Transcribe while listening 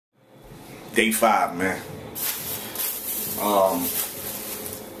Day 5, man.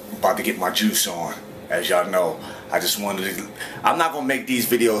 About to get my juice on. As y'all know, I just wanted to, I'm not gonna make these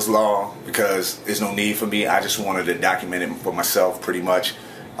videos long because there's no need for me. I just wanted to document it for myself pretty much,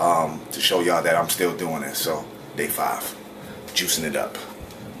 to show y'all that I'm still doing it. So day 5, juicing it up,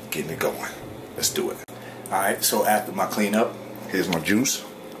 getting it going. Let's do it. Alright, so after my cleanup, here's my juice.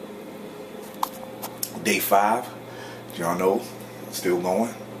 Day 5, y'all know, still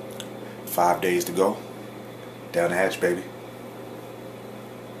going. 5 days to go. Down the hatch, baby.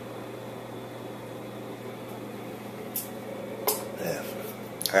 Yeah.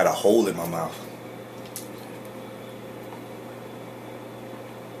 I had a hole in my mouth.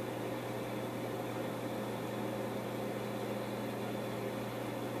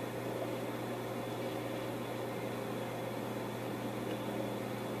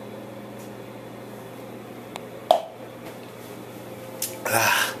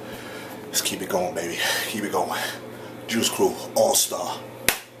 Let's keep it going, baby. Keep it going. Juice Crew, all-star.